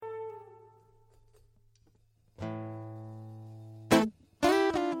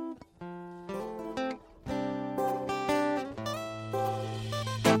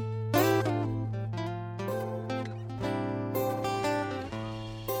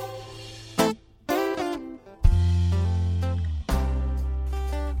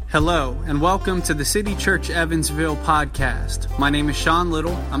Hello, and welcome to the City Church Evansville podcast. My name is Sean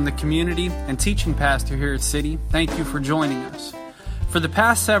Little. I'm the community and teaching pastor here at City. Thank you for joining us. For the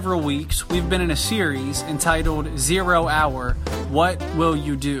past several weeks, we've been in a series entitled 0 Hour, What Will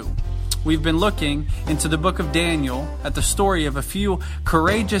You Do? We've been looking into the book of Daniel at the story of a few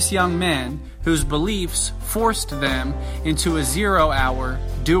courageous young men whose beliefs forced them into a 0 hour,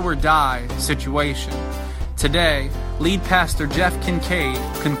 do or die situation. Today, lead pastor Jeff Kincaid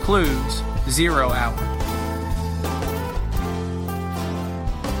concludes 0 Hour.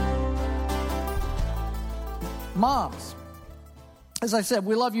 Moms, as I said,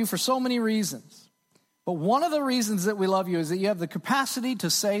 we love you for so many reasons. But one of the reasons that we love you is that you have the capacity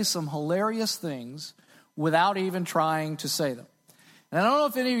to say some hilarious things without even trying to say them. And I don't know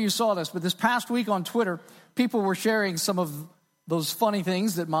if any of you saw this, but this past week on Twitter, people were sharing some of those funny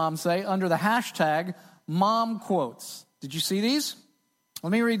things that moms say under the hashtag Mom Quotes. Did you see these?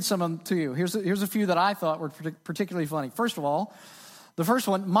 Let me read some of them to you. Here's a few that I thought were particularly funny. First of all, the first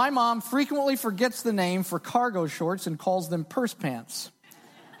one, my mom frequently forgets the name for cargo shorts and calls them purse pants.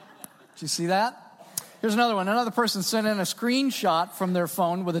 Did you see that? Here's another one. Another person sent in a screenshot from their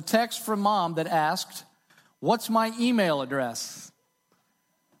phone with a text from mom that asked, "What's my email address?"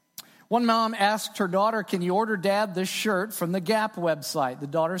 One mom asked her daughter, "Can you order dad this shirt from the Gap website?" The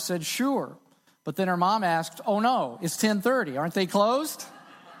daughter said, "Sure." But then her mom asked, "Oh no, it's 10:30. Aren't they closed?"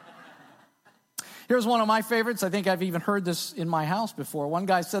 Here's one of my favorites. I think I've even heard this in my house before. One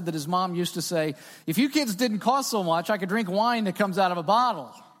guy said that his mom used to say, "If you kids didn't cost so much, I could drink wine that comes out of a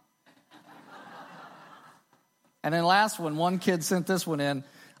bottle." And then last one kid sent this one in.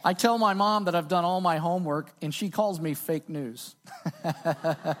 "I tell my mom that I've done all my homework, and she calls me fake news."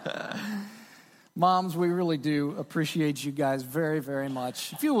 Moms, we really do appreciate you guys very, very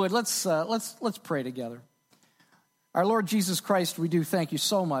much. If you would, let's pray together. Our Lord Jesus Christ, we do thank you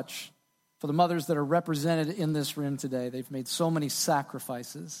so much for the mothers that are represented in this room today. They've made so many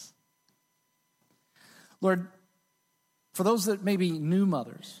sacrifices. Lord, for those that may be new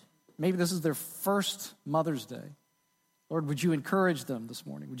mothers, maybe this is their first Mother's Day, Lord, would you encourage them this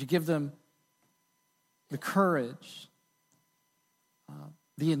morning? Would you give them the courage,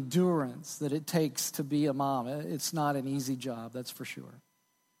 the endurance that it takes to be a mom? It's not an easy job, that's for sure.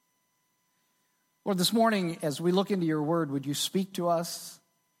 Lord, this morning, as we look into your word, would you speak to us?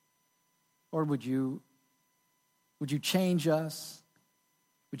 Or would you change us?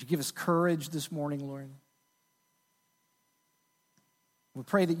 Would you give us courage this morning, Lord? We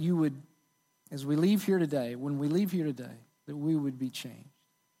pray that you would, as we leave here today, when we leave here today, that we would be changed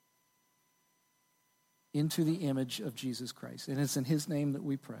into the image of Jesus Christ. And it's in his name that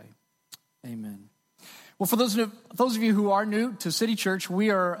we pray. Amen. Well, for those of you who are new to City Church,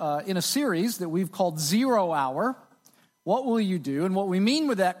 we are in a series that we've called 0 Hour. What will you do? And what we mean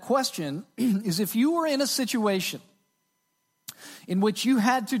with that question is if you were in a situation in which you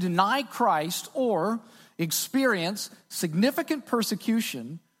had to deny Christ or experience significant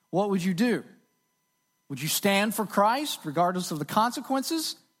persecution, what would you do? Would you stand for Christ regardless of the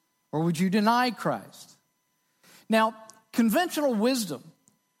consequences, or would you deny Christ? Now, conventional wisdom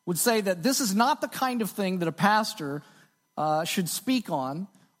would say that this is not the kind of thing that a pastor should speak on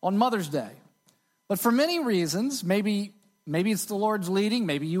Mother's Day. But for many reasons, maybe it's the Lord's leading,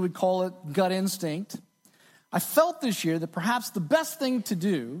 maybe you would call it gut instinct, I felt this year that perhaps the best thing to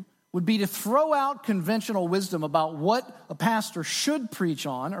do would be to throw out conventional wisdom about what a pastor should preach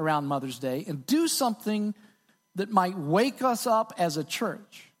on around Mother's Day and do something that might wake us up as a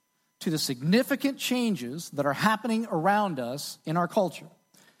church to the significant changes that are happening around us in our culture.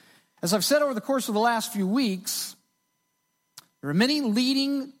 As I've said over the course of the last few weeks, there are many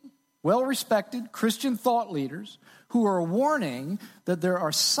leading, well-respected Christian thought leaders who are warning that there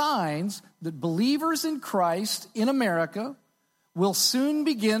are signs that believers in Christ in America will soon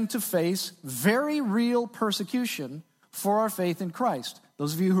begin to face very real persecution for our faith in Christ.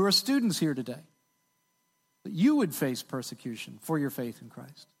 Those of you who are students here today, that you would face persecution for your faith in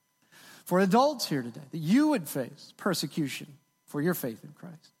Christ. For adults here today, that you would face persecution for your faith in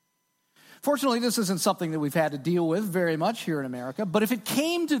Christ. Fortunately, this isn't something that we've had to deal with very much here in America, but if it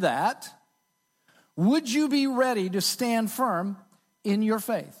came to that, would you be ready to stand firm in your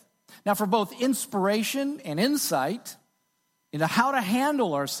faith? Now, for both inspiration and insight into how to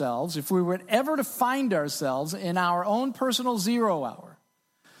handle ourselves if we were ever to find ourselves in our own personal 0 hour,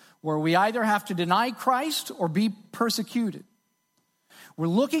 where we either have to deny Christ or be persecuted, we're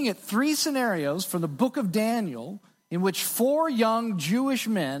looking at 3 scenarios from the book of Daniel in which 4 young Jewish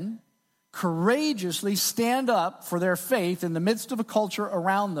men courageously stand up for their faith in the midst of a culture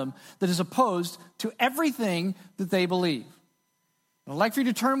around them that is opposed to everything that they believe. I'd like for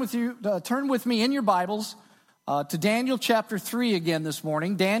you to turn with me in your Bibles to Daniel chapter 3 again this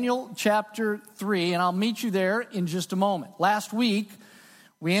morning. Daniel chapter 3, and I'll meet you there in just a moment. Last week,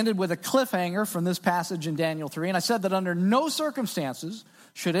 we ended with a cliffhanger from this passage in Daniel 3, and I said that under no circumstances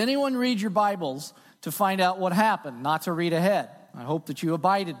should anyone read your Bibles to find out what happened, not to read ahead. I hope that you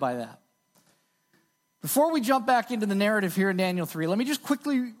abided by that. Before we jump back into the narrative here in Daniel 3, let me just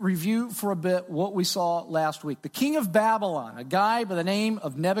quickly review for a bit what we saw last week. The king of Babylon, a guy by the name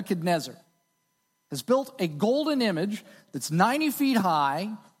of Nebuchadnezzar, has built a golden image that's 90 feet high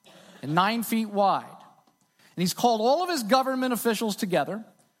and 9 feet wide. And he's called all of his government officials together,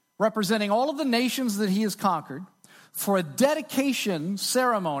 representing all of the nations that he has conquered, for a dedication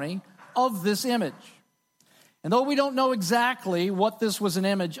ceremony of this image. And though we don't know exactly what this was an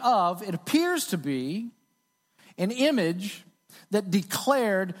image of, it appears to be an image that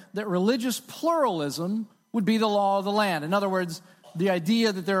declared that religious pluralism would be the law of the land. In other words, the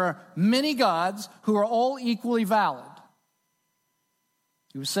idea that there are many gods who are all equally valid.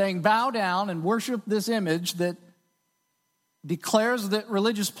 He was saying, bow down and worship this image that declares that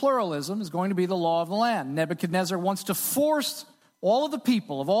religious pluralism is going to be the law of the land. Nebuchadnezzar wants to force all of the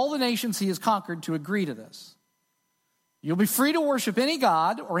people of all the nations he has conquered to agree to this. You'll be free to worship any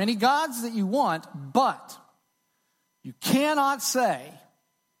god or any gods that you want, but you cannot say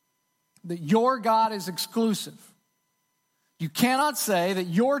that your God is exclusive. You cannot say that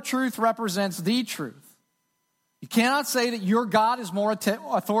your truth represents the truth. You cannot say that your God is more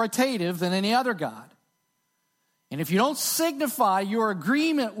authoritative than any other God. And if you don't signify your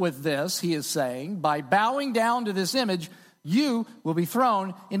agreement with this, he is saying, by bowing down to this image, you will be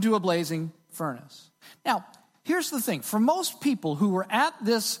thrown into a blazing furnace. Now, here's the thing. For most people who were at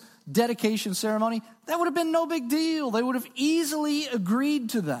this dedication ceremony, that would have been no big deal. They would have easily agreed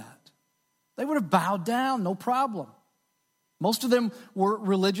to that. They would have bowed down, no problem. Most of them were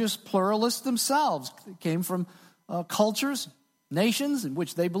religious pluralists themselves. They came from cultures, nations in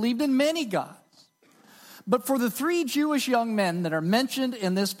which they believed in many gods. But for the three Jewish young men that are mentioned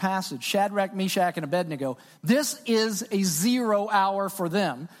in this passage, Shadrach, Meshach, and Abednego, this is a 0 hour for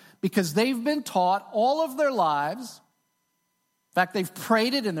them because they've been taught all of their lives. In fact, they've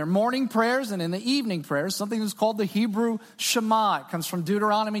prayed it in their morning prayers and in the evening prayers, something that's called the Hebrew Shema. It comes from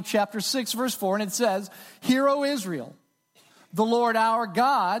Deuteronomy chapter 6, verse 4, and it says, "Hear, O Israel, the Lord our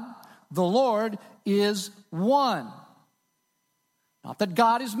God, the Lord is one." Not that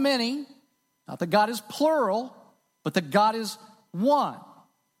God is many, not that God is plural, but that God is one.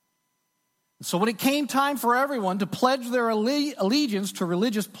 And so when it came time for everyone to pledge their allegiance to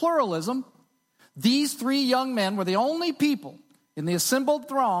religious pluralism, these three young men were the only people in the assembled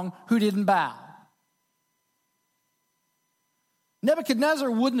throng who didn't bow. Nebuchadnezzar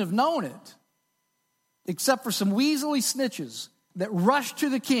wouldn't have known it, except for some weaselly snitches that rush to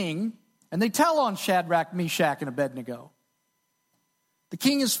the king, and they tell on Shadrach, Meshach, and Abednego. The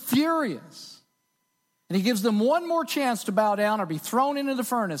king is furious, and he gives them one more chance to bow down or be thrown into the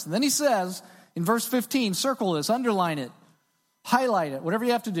furnace. And then he says, in verse 15, circle this, underline it, highlight it, whatever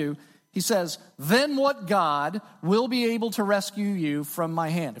you have to do. He says, "Then what God will be able to rescue you from my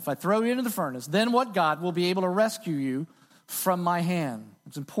hand?" If I throw you into the furnace, then what God will be able to rescue you from my hand?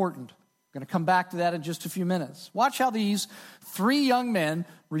 It's important. I'm going to come back to that in just a few minutes. Watch how these three young men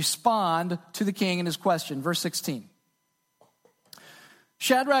respond to the king and his question. Verse 16.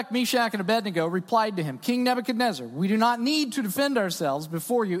 Shadrach, Meshach, and Abednego replied to him, "King Nebuchadnezzar, we do not need to defend ourselves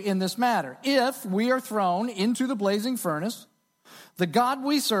before you in this matter. If we are thrown into the blazing furnace, the God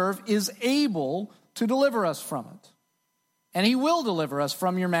we serve is able to deliver us from it, and he will deliver us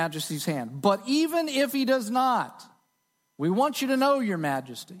from your majesty's hand. But even if he does not, we want you to know, your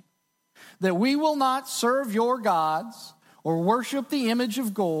majesty, that we will not serve your gods or worship the image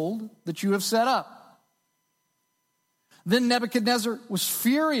of gold that you have set up." Then Nebuchadnezzar was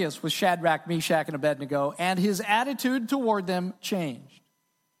furious with Shadrach, Meshach, and Abednego, and his attitude toward them changed.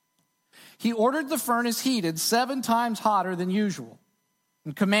 He ordered the furnace heated 7 times hotter than usual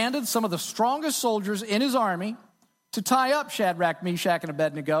and commanded some of the strongest soldiers in his army to tie up Shadrach, Meshach, and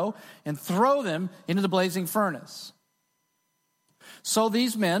Abednego and throw them into the blazing furnace. So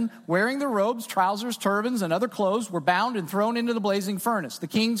these men, wearing their robes, trousers, turbans, and other clothes, were bound and thrown into the blazing furnace. The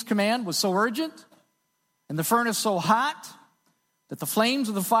king's command was so urgent and the furnace so hot that the flames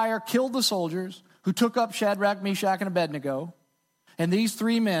of the fire killed the soldiers who took up Shadrach, Meshach, and Abednego, and these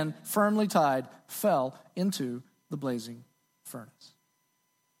 3 men, firmly tied, fell into the blazing furnace.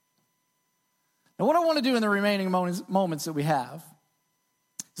 Now, what I want to do in the remaining moments that we have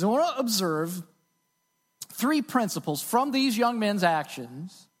is I want to observe 3 principles from these young men's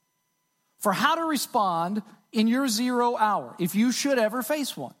actions for how to respond in your 0 hour, if you should ever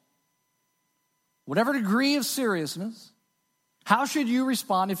face one? Whatever degree of seriousness, how should you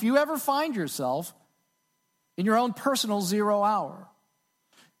respond if you ever find yourself in your own personal 0 hour?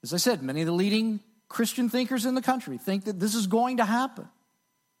 As I said, many of the leading Christian thinkers in the country think that this is going to happen.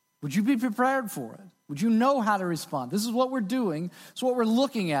 Would you be prepared for it? Would you know how to respond? This is what we're doing. It's what we're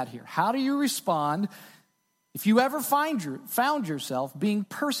looking at here. How do you respond if you ever found yourself being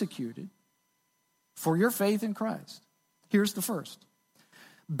persecuted for your faith in Christ? Here's the first.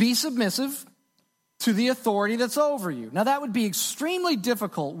 Be submissive to the authority that's over you. Now that would be extremely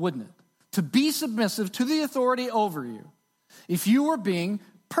difficult, wouldn't it? To be submissive to the authority over you if you were being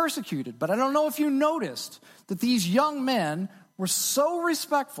persecuted. But I don't know if you noticed that these young men were so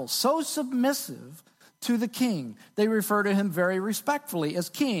respectful, so submissive to the king. They refer to him very respectfully as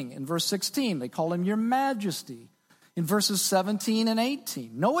king. In verse 16, they call him your majesty. In verses 17 and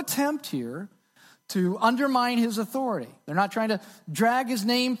 18, no attempt here to undermine his authority. They're not trying to drag his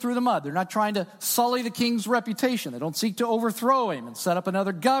name through the mud. They're not trying to sully the king's reputation. They don't seek to overthrow him and set up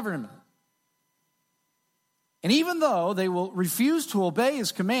another government. And even though they will refuse to obey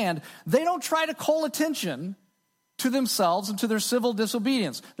his command, they don't try to call attention to themselves and to their civil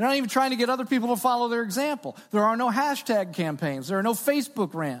disobedience. They're not even trying to get other people to follow their example. There are no hashtag campaigns. There are no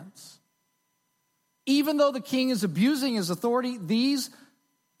Facebook rants. Even though the king is abusing his authority, these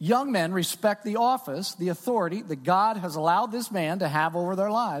young men respect the office, the authority that God has allowed this man to have over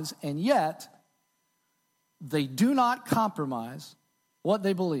their lives, and yet they do not compromise what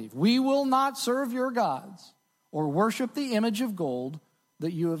they believe. We will not serve your gods or worship the image of gold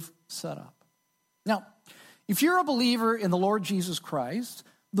that you have set up. Now, if you're a believer in the Lord Jesus Christ,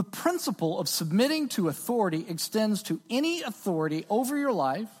 the principle of submitting to authority extends to any authority over your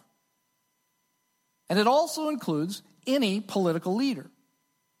life, and it also includes any political leader.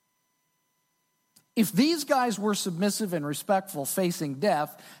 If these guys were submissive and respectful facing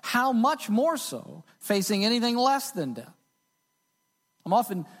death, how much more so facing anything less than death? I'm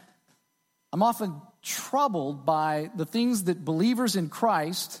often troubled by the things that believers in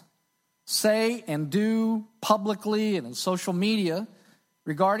Christ say and do publicly and in social media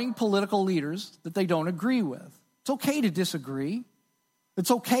regarding political leaders that they don't agree with. It's okay to disagree.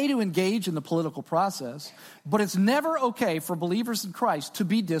 It's okay to engage in the political process, but it's never okay for believers in Christ to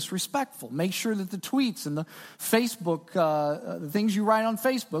be disrespectful. Make sure that the tweets and the Facebook, the things you write on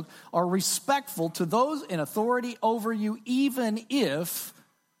Facebook are respectful to those in authority over you, even if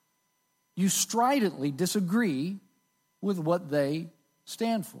you stridently disagree with what they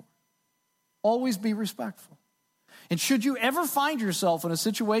stand for. Always be respectful. And should you ever find yourself in a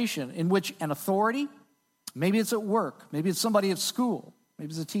situation in which an authority, maybe it's at work, maybe it's somebody at school,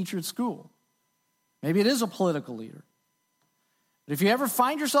 maybe it's a teacher at school, maybe it is a political leader, but if you ever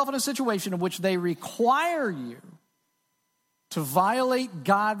find yourself in a situation in which they require you to violate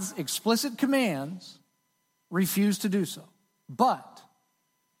God's explicit commands, refuse to do so. But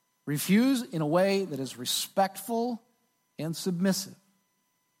refuse in a way that is respectful and submissive.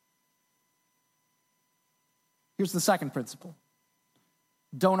 Here's the second principle.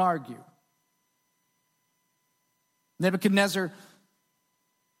 Don't argue. Nebuchadnezzar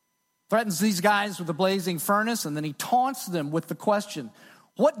threatens these guys with a blazing furnace, and then he taunts them with the question,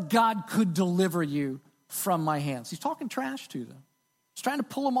 what God could deliver you from my hands? He's talking trash to them. He's trying to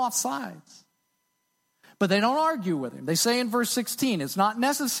pull them off sides. But they don't argue with him. They say in verse 16, it's not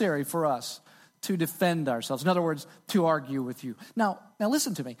necessary for us to defend ourselves. In other words, to argue with you. Now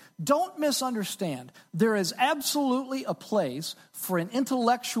listen to me. Don't misunderstand. There is absolutely a place for an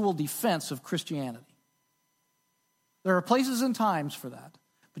intellectual defense of Christianity. There are places and times for that.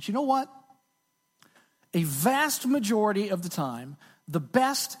 But you know what? A vast majority of the time, the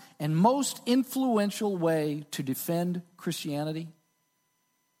best and most influential way to defend Christianity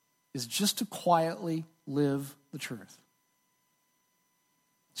is just to quietly live the truth.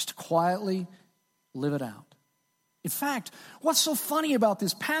 Just to quietly live it out. In fact, what's so funny about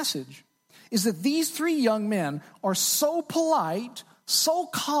this passage is that these three young men are so polite, so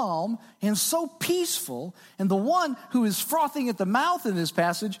calm, and so peaceful, and the one who is frothing at the mouth in this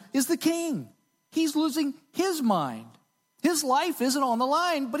passage is the king. He's losing his mind. His life isn't on the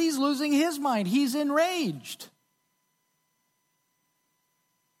line, but he's losing his mind. He's enraged.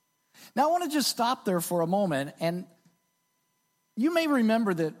 Now, I want to just stop there for a moment, and you may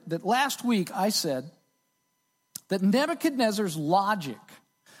remember that last week I said that Nebuchadnezzar's logic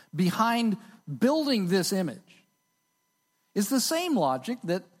behind building this image is the same logic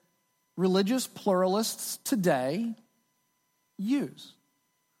that religious pluralists today use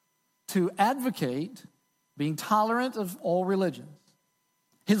to advocate being tolerant of all religions.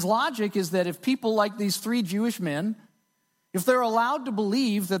 His logic is that if people like these three Jewish men, if they're allowed to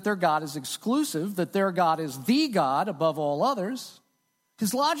believe that their God is exclusive, that their God is the God above all others,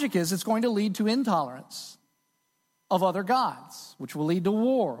 his logic is it's going to lead to intolerance of other gods, which will lead to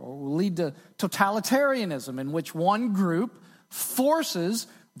war or will lead to totalitarianism in which one group forces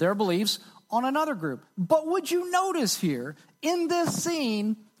their beliefs on another group. But would you notice here in this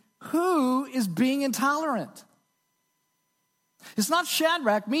scene who is being intolerant? It's not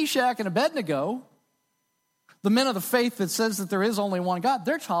Shadrach, Meshach, and Abednego, the men of the faith that says that there is only one God.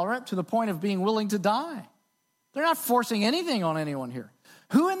 They're tolerant to the point of being willing to die. They're not forcing anything on anyone here.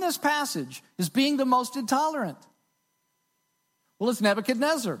 Who in this passage is being the most intolerant? Well, it's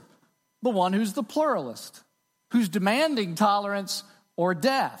Nebuchadnezzar, the one who's the pluralist, who's demanding tolerance or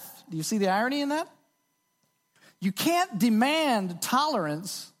death. Do you see the irony in that? You can't demand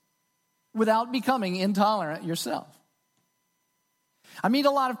tolerance without becoming intolerant yourself. I meet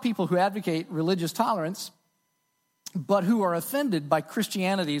a lot of people who advocate religious tolerance, but who are offended by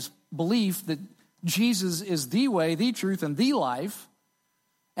Christianity's belief that Jesus is the way, the truth, and the life,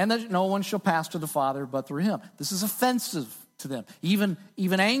 and that no one shall pass to the Father but through him. This is offensive to them, even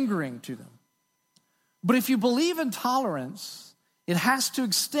angering to them. But if you believe in tolerance, it has to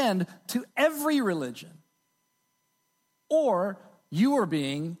extend to every religion, or you are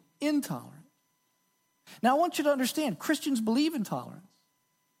being intolerant. Now, I want you to understand, Christians believe in tolerance.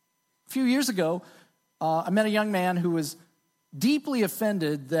 A few years ago, I met a young man who was deeply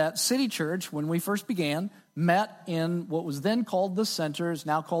offended that City Church, when we first began, met in what was then called the Center, is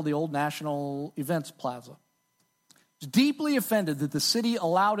now called the Old National Events Plaza. He was deeply offended that the city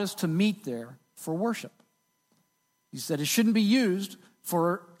allowed us to meet there for worship. He said it shouldn't be used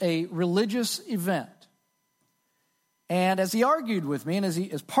for a religious event. And as he argued with me, and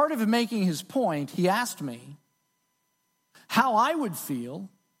as part of making his point, he asked me how I would feel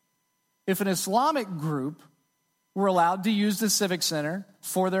if an Islamic group were allowed to use the Civic Center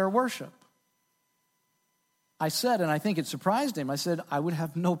for their worship. I said, and I think it surprised him, I said, I would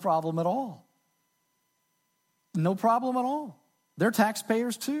have no problem at all. No problem at all. They're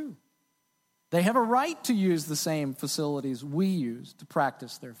taxpayers too. They have a right to use the same facilities we use to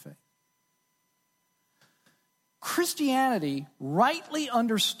practice their faith. Christianity, rightly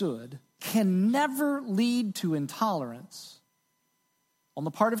understood, can never lead to intolerance on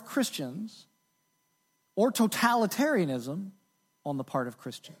the part of Christians or totalitarianism on the part of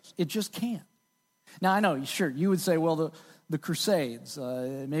Christians. It just can't. Now, I know, sure, you would say, well, the Crusades,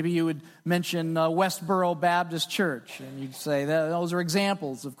 maybe you would mention Westboro Baptist Church, and you'd say that those are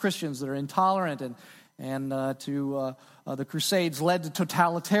examples of Christians that are intolerant, and the Crusades led to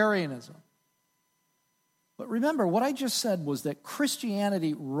totalitarianism. But remember, what I just said was that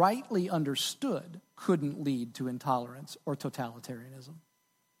Christianity, rightly understood, couldn't lead to intolerance or totalitarianism.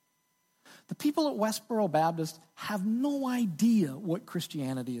 The people at Westboro Baptist have no idea what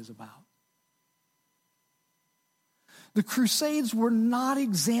Christianity is about. The Crusades were not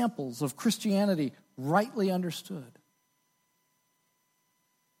examples of Christianity rightly understood.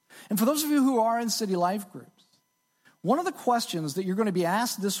 And for those of you who are in city life groups, one of the questions that you're going to be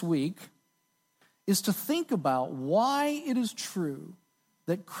asked this week is to think about why it is true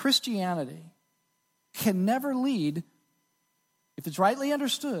that Christianity can never lead, if it's rightly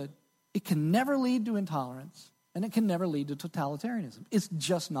understood, it can never lead to intolerance, and it can never lead to totalitarianism. It's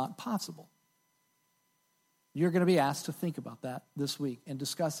just not possible. You're going to be asked to think about that this week and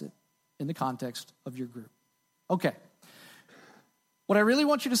discuss it in the context of your group. Okay. What I really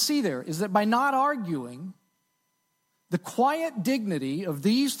want you to see there is that by not arguing, the quiet dignity of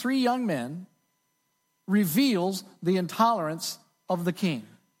these three young men reveals the intolerance of the king.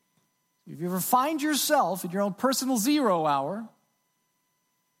 If you ever find yourself in your own personal 0 hour,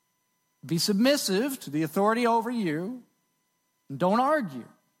 be submissive to the authority over you and don't argue.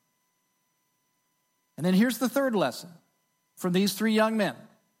 And then here's the third lesson from these three young men.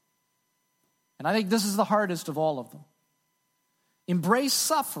 And I think this is the hardest of all of them. Embrace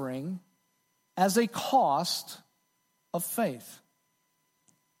suffering as a cost of faith.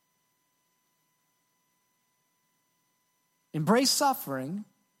 Embrace suffering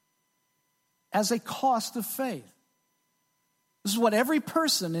as a cost of faith. This is what every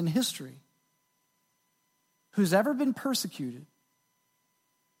person in history who's ever been persecuted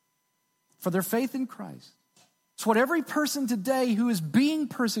for their faith in Christ. It's what every person today who is being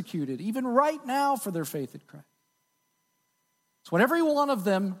persecuted, even right now, for their faith in Christ. It's what every one of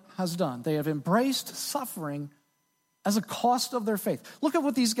them has done. They have embraced suffering as a cost of their faith. Look at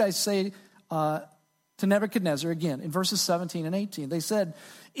what these guys say to Nebuchadnezzar again in verses 17 and 18. They said,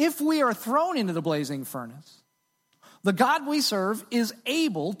 if we are thrown into the blazing furnace, The God we serve is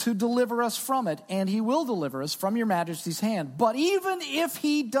able to deliver us from it, and he will deliver us from your majesty's hand. But even if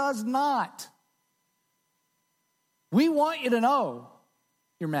he does not, we want you to know,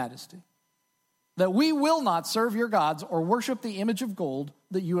 your majesty, that we will not serve your gods or worship the image of gold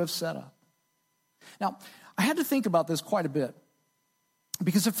that you have set up. Now, I had to think about this quite a bit,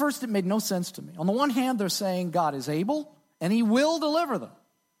 because at first it made no sense to me. On the one hand, they're saying God is able, and he will deliver them.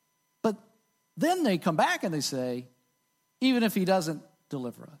 But then they come back and they say, even if he doesn't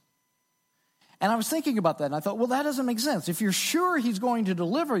deliver us. And I was thinking about that, and I thought, well, that doesn't make sense. If you're sure he's going to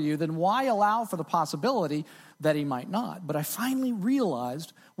deliver you, then why allow for the possibility that he might not? But I finally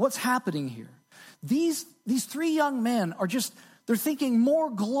realized what's happening here. These three young men they're thinking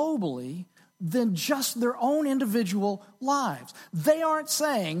more globally than just their own individual lives. They aren't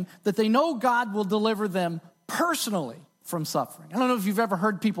saying that they know God will deliver them personally from suffering. I don't know if you've ever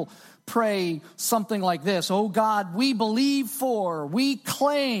heard people pray something like this: oh God, we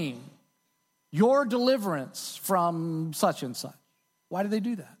claim your deliverance from such and such. Why do they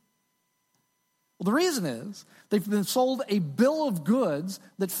do that? Well, the reason is they've been sold a bill of goods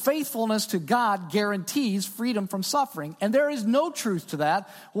that faithfulness to God guarantees freedom from suffering. And there is no truth to that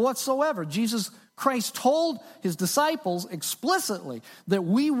whatsoever. Jesus Christ told his disciples explicitly that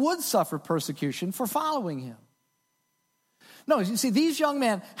we would suffer persecution for following him. No, you see, these young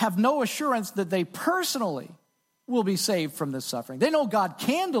men have no assurance that they personally will be saved from this suffering. They know God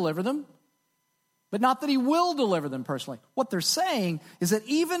can deliver them, but not that he will deliver them personally. What they're saying is that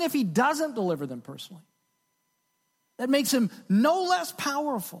even if he doesn't deliver them personally, that makes him no less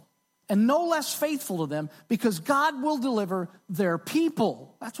powerful and no less faithful to them, because God will deliver their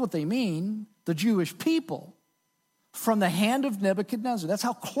people. That's what they mean, the Jewish people, from the hand of Nebuchadnezzar. That's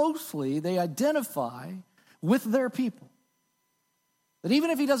how closely they identify with their people. That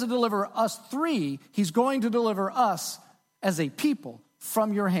even if he doesn't deliver us three, he's going to deliver us as a people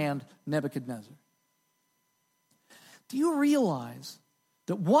from your hand, Nebuchadnezzar. Do you realize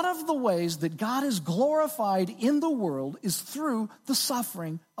that one of the ways that God is glorified in the world is through the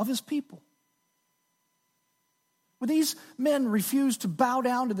suffering of his people? When these men refuse to bow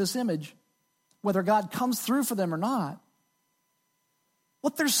down to this image, whether God comes through for them or not,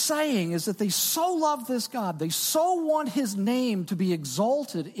 what they're saying is that they so love this God, they so want his name to be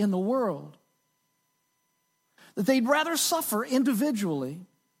exalted in the world, that they'd rather suffer individually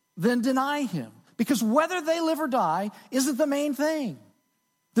than deny him. Because whether they live or die isn't the main thing.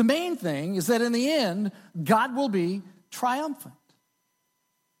 The main thing is that in the end, God will be triumphant.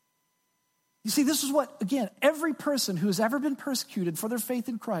 You see, this is what, again, every person who has ever been persecuted for their faith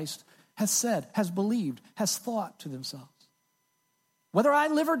in Christ has said, has believed, has thought to themselves. Whether I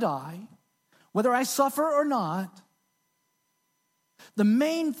live or die, whether I suffer or not, the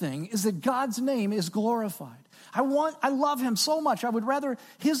main thing is that God's name is glorified. I love him so much, I would rather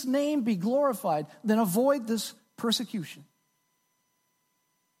his name be glorified than avoid this persecution.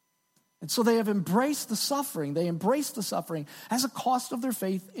 And so they have embraced the suffering. They embrace the suffering as a cost of their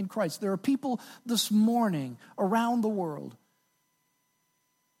faith in Christ. There are people this morning around the world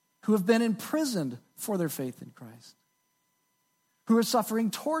who have been imprisoned for their faith in Christ, who are suffering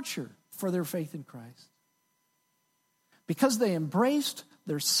torture for their faith in Christ, because they embraced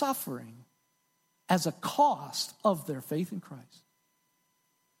their suffering as a cost of their faith in Christ.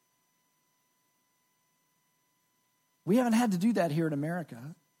 We haven't had to do that here in America.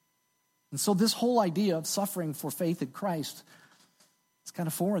 And so this whole idea of suffering for faith in Christ is kind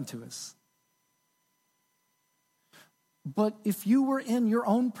of foreign to us. But if you were in your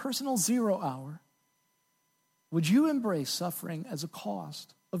own personal 0 hour, would you embrace suffering as a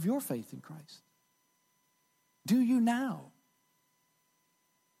cost of your faith in Christ? Do you now?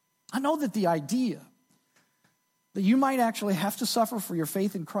 I know that the idea that you might actually have to suffer for your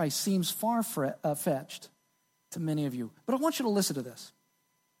faith in Christ seems far-fetched to many of you. But I want you to listen to this.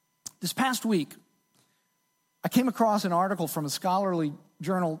 This past week, I came across an article from a scholarly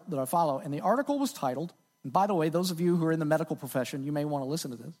journal that I follow, and the article was titled, and by the way, those of you who are in the medical profession, you may want to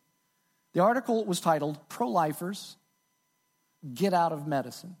listen to this. The article was titled, "Pro-Lifers, Get Out of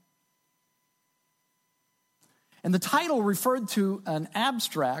Medicine." And the title referred to an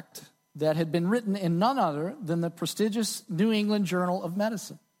abstract that had been written in none other than the prestigious New England Journal of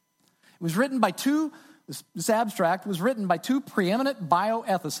Medicine. It was written by this abstract was written by two preeminent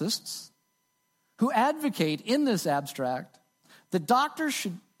bioethicists who advocate in this abstract that doctors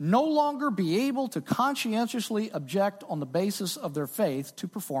should no longer be able to conscientiously object on the basis of their faith to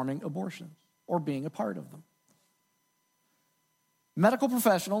performing abortions or being a part of them. Medical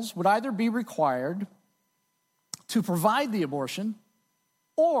professionals would either be required to provide the abortion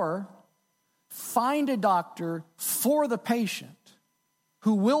or find a doctor for the patient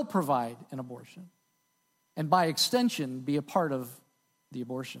who will provide an abortion, and by extension, be a part of the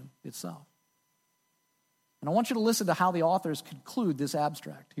abortion itself. And I want you to listen to how the authors conclude this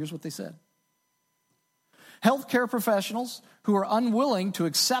abstract. Here's what they said. Healthcare professionals who are unwilling to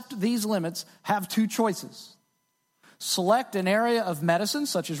accept these limits have two choices. Select an area of medicine,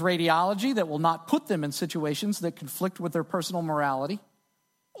 such as radiology, that will not put them in situations that conflict with their personal morality.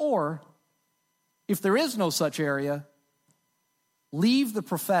 Or, if there is no such area, leave the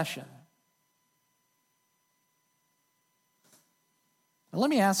profession. Now, let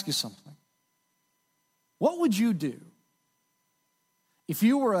me ask you something. What would you do if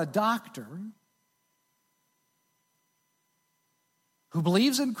you were a doctor who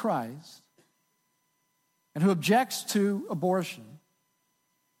believes in Christ and who objects to abortion?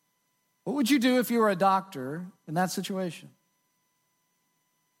 What would you do if you were a doctor in that situation?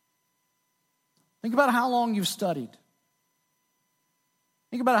 Think about how long you've studied.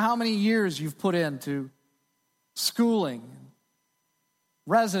 Think about how many years you've put into schooling,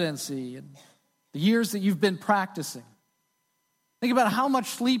 residency, and the years that you've been practicing. Think about how much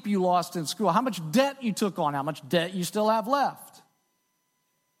sleep you lost in school, how much debt you took on, how much debt you still have left.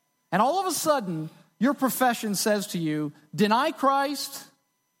 And all of a sudden, your profession says to you, deny Christ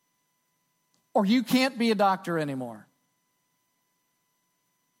or you can't be a doctor anymore.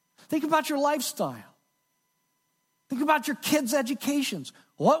 Think about your lifestyle. Think about your kids' educations.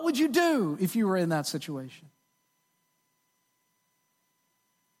 What would you do if you were in that situation?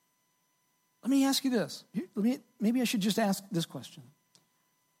 Let me ask you this. Maybe I should just ask this question.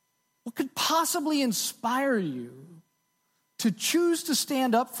 What could possibly inspire you to choose to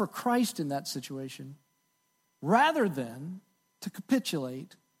stand up for Christ in that situation rather than to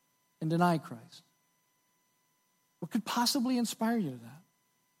capitulate and deny Christ? What could possibly inspire you to that?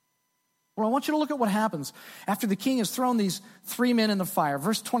 Well, I want you to look at what happens after the king has thrown these three men in the fire.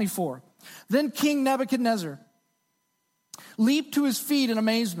 Verse 24. Then King Nebuchadnezzar leaped to his feet in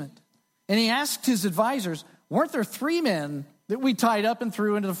amazement, and he asked his advisors, weren't there three men that we tied up and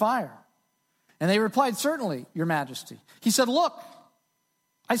threw into the fire? And they replied, certainly, your majesty. He said, look,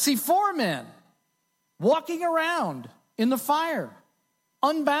 I see four men walking around in the fire,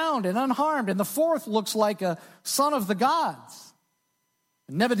 unbound and unharmed, and the fourth looks like a son of the gods.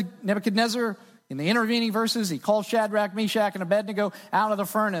 Nebuchadnezzar, in the intervening verses, he calls Shadrach, Meshach, and Abednego out of the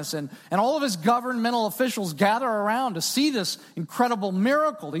furnace. And all of his governmental officials gather around to see this incredible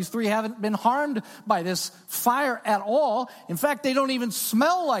miracle. These three haven't been harmed by this fire at all. In fact, they don't even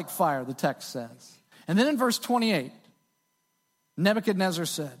smell like fire, the text says. And then in verse 28, Nebuchadnezzar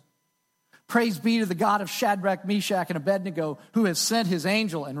said, praise be to the God of Shadrach, Meshach, and Abednego, who has sent his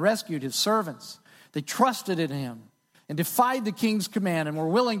angel and rescued his servants. They trusted in him and defied the king's command and were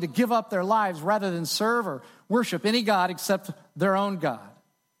willing to give up their lives rather than serve or worship any god except their own God.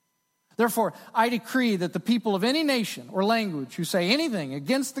 Therefore, I decree that the people of any nation or language who say anything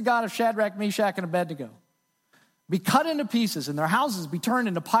against the God of Shadrach, Meshach, and Abednego be cut into pieces and their houses be turned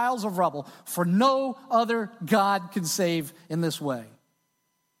into piles of rubble, for no other God can save in this way.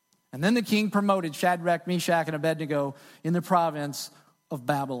 And then the king promoted Shadrach, Meshach, and Abednego in the province of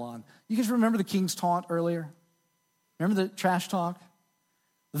Babylon. You guys remember the king's taunt earlier? Remember the trash talk?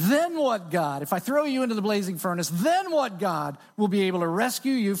 Then what God, if I throw you into the blazing furnace, then what God will be able to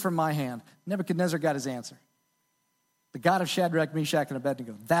rescue you from my hand? Nebuchadnezzar got his answer. The God of Shadrach, Meshach, and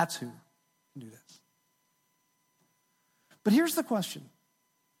Abednego. That's who can do this. But here's the question.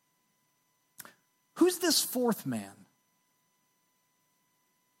 Who's this fourth man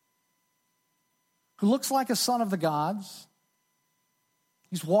who looks like a son of the gods?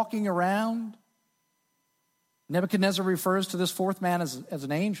 He's walking around. Nebuchadnezzar refers to this fourth man as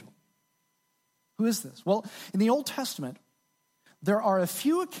an angel. Who is this? Well, in the Old Testament, there are a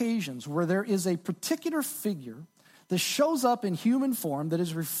few occasions where there is a particular figure that shows up in human form that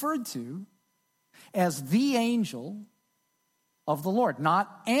is referred to as the angel of the Lord.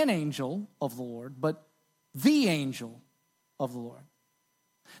 Not an angel of the Lord, but the angel of the Lord.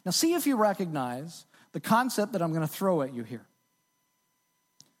 Now, see if you recognize the concept that I'm going to throw at you here.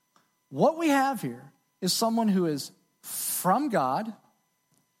 What we have here is someone who is from God,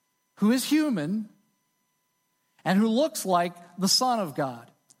 who is human, and who looks like the Son of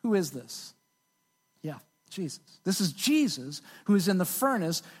God. Who is this? Yeah, Jesus. This is Jesus who is in the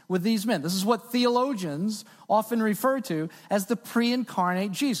furnace with these men. This is what theologians often refer to as the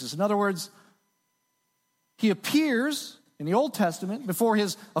pre-incarnate Jesus. In other words, he appears in the Old Testament before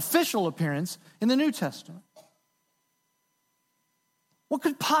his official appearance in the New Testament. What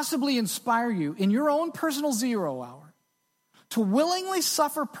could possibly inspire you in your own personal 0 hour to willingly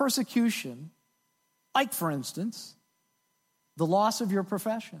suffer persecution Like, for instance, the loss of your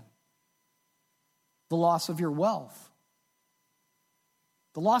profession, the loss of your wealth,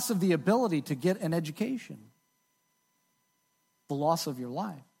 the loss of the ability to get an education, the loss of your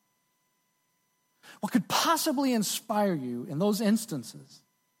life. What could possibly inspire you in those instances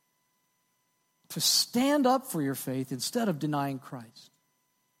to stand up for your faith instead of denying Christ?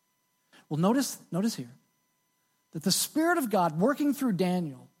 Well, notice here that the Spirit of God working through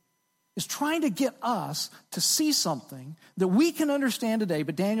Daniel is trying to get us to see something that we can understand today,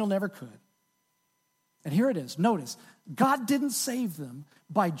 but Daniel never could. And here it is. Notice, God didn't save them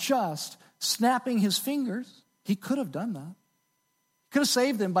by just snapping his fingers. He could have done that. He could have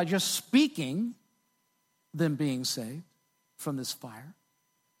saved them by just speaking them being saved from this fire.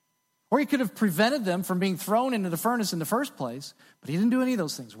 Or he could have prevented them from being thrown into the furnace in the first place, but he didn't do any of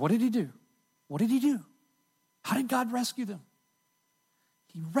those things. What did he do? What did he do? How did God rescue them?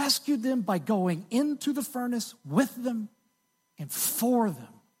 He rescued them by going into the furnace with them and for them.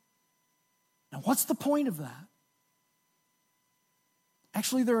 Now, what's the point of that?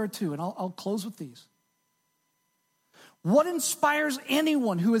 Actually, there are two, and I'll close with these. What inspires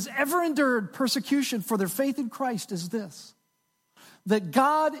anyone who has ever endured persecution for their faith in Christ is this: that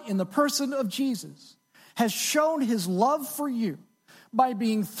God, in the person of Jesus, has shown his love for you by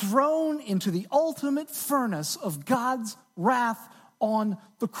being thrown into the ultimate furnace of God's wrath on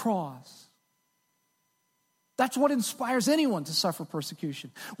the cross. That's what inspires anyone to suffer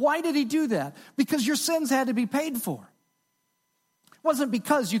persecution. Why did he do that? Because your sins had to be paid for. It wasn't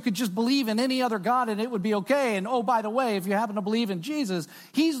because you could just believe in any other God and it would be okay. And oh, by the way, if you happen to believe in Jesus,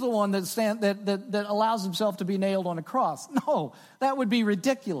 he's the one that allows himself to be nailed on a cross. No, that would be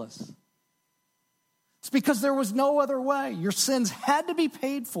ridiculous. It's because there was no other way. Your sins had to be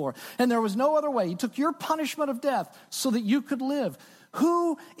paid for, and there was no other way. He took your punishment of death so that you could live.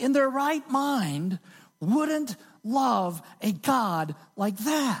 Who in their right mind wouldn't love a God like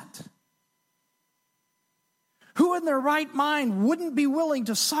that? Who in their right mind wouldn't be willing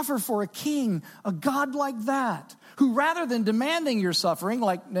to suffer for a king, a God like that, who rather than demanding your suffering,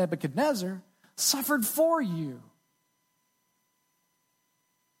 like Nebuchadnezzar, suffered for you?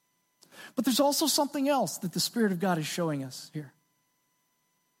 But there's also something else that the Spirit of God is showing us here.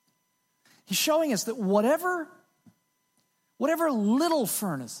 He's showing us that whatever little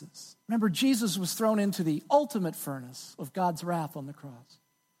furnaces, remember Jesus was thrown into the ultimate furnace of God's wrath on the cross.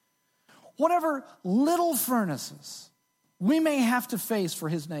 Whatever little furnaces we may have to face for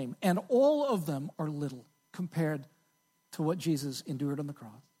his name, and all of them are little compared to what Jesus endured on the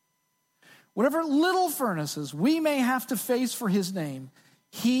cross. Whatever little furnaces we may have to face for his name,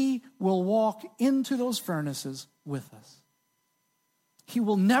 he will walk into those furnaces with us. He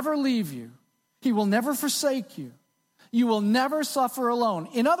will never leave you. He will never forsake you. You will never suffer alone.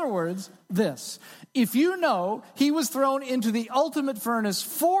 In other words, this: if you know he was thrown into the ultimate furnace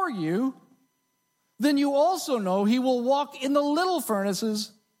for you, then you also know he will walk in the little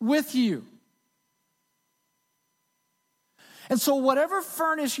furnaces with you. And so whatever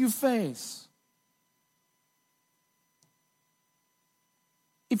furnace you face,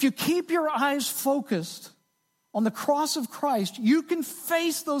 if you keep your eyes focused on the cross of Christ, you can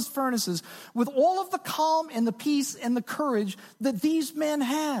face those furnaces with all of the calm and the peace and the courage that these men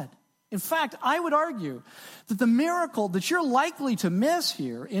had. In fact, I would argue that the miracle that you're likely to miss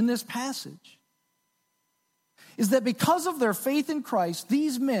here in this passage is that because of their faith in Christ,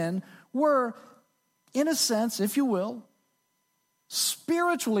 these men were, in a sense, if you will,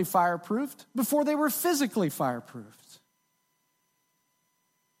 spiritually fireproofed before they were physically fireproofed.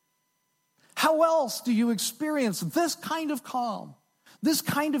 How else do you experience this kind of calm, this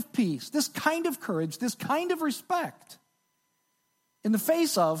kind of peace, this kind of courage, this kind of respect in the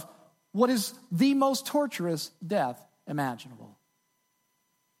face of what is the most torturous death imaginable?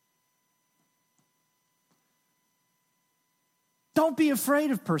 Don't be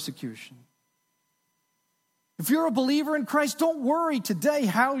afraid of persecution. If you're a believer in Christ, don't worry today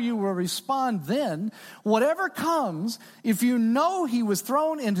how you will respond then. Whatever comes, if you know he was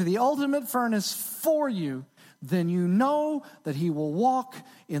thrown into the ultimate furnace for you, then you know that he will walk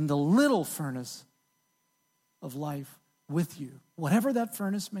in the little furnace of life with you, whatever that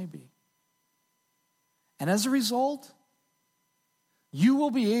furnace may be. And as a result, you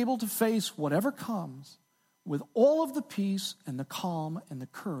will be able to face whatever comes with all of the peace and the calm and the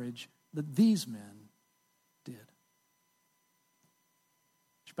courage that these men did. Would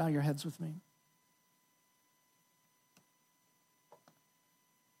you bow your heads with me?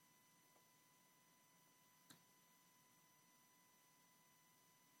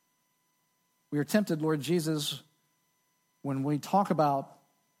 We are tempted, Lord Jesus, when we talk about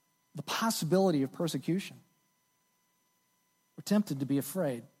the possibility of persecution. We're tempted to be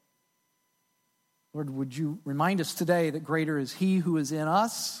afraid. Lord, would you remind us today that greater is he who is in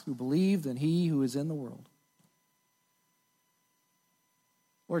us, who believe, than he who is in the world.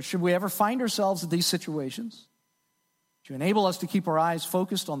 Lord, should we ever find ourselves in these situations, would you enable us to keep our eyes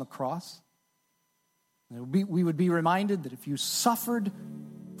focused on the cross? And we would be reminded that if you suffered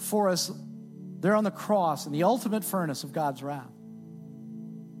for us there on the cross in the ultimate furnace of God's wrath,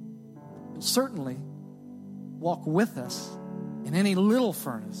 you'll certainly walk with us in any little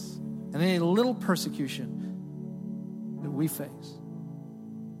furnace and any little persecution that we face.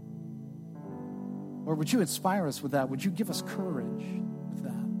 Lord, would you inspire us with that? Would you give us courage with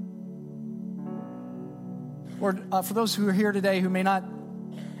that? Lord, for those who are here today who may not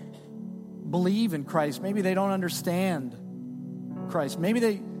believe in Christ, maybe they don't understand Christ. Maybe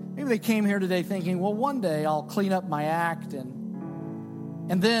they came here today thinking, well, one day I'll clean up my act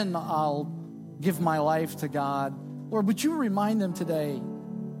and then I'll give my life to God. Lord, would you remind them today,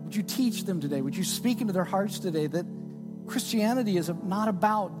 would you teach them today, would you speak into their hearts today that Christianity is not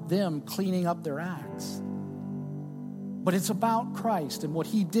about them cleaning up their acts, but it's about Christ and what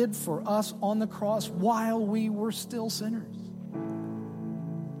he did for us on the cross while we were still sinners.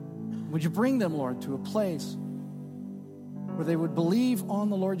 Would you bring them, Lord, to a place where they would believe on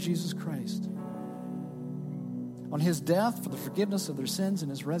the Lord Jesus Christ, on his death for the forgiveness of their sins and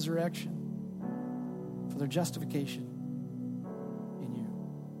his resurrection for their justification in you.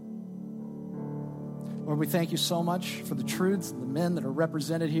 Lord, we thank you so much for the truths and the men that are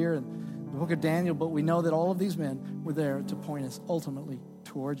represented here in the book of Daniel, but we know that all of these men were there to point us ultimately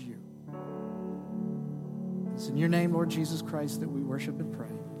towards you. It's in your name, Lord Jesus Christ, that we worship and pray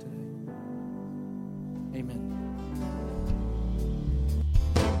today. Amen.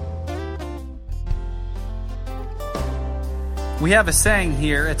 We have a saying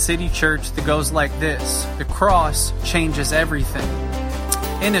here at City Church that goes like this: the cross changes everything.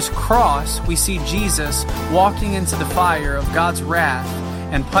 In his cross, we see Jesus walking into the fire of God's wrath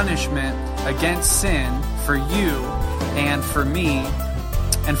and punishment against sin for you and for me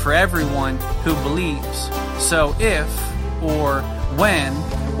and for everyone who believes. So if or when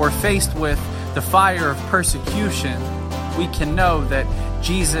we're faced with the fire of persecution, we can know that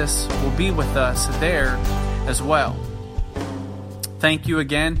Jesus will be with us there as well. Thank you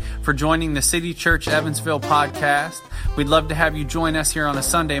again for joining the City Church Evansville podcast. We'd love to have you join us here on a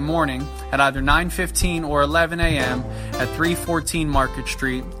Sunday morning at either 9:15 or 11 a.m. at 314 Market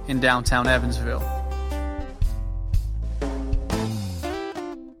Street in downtown Evansville.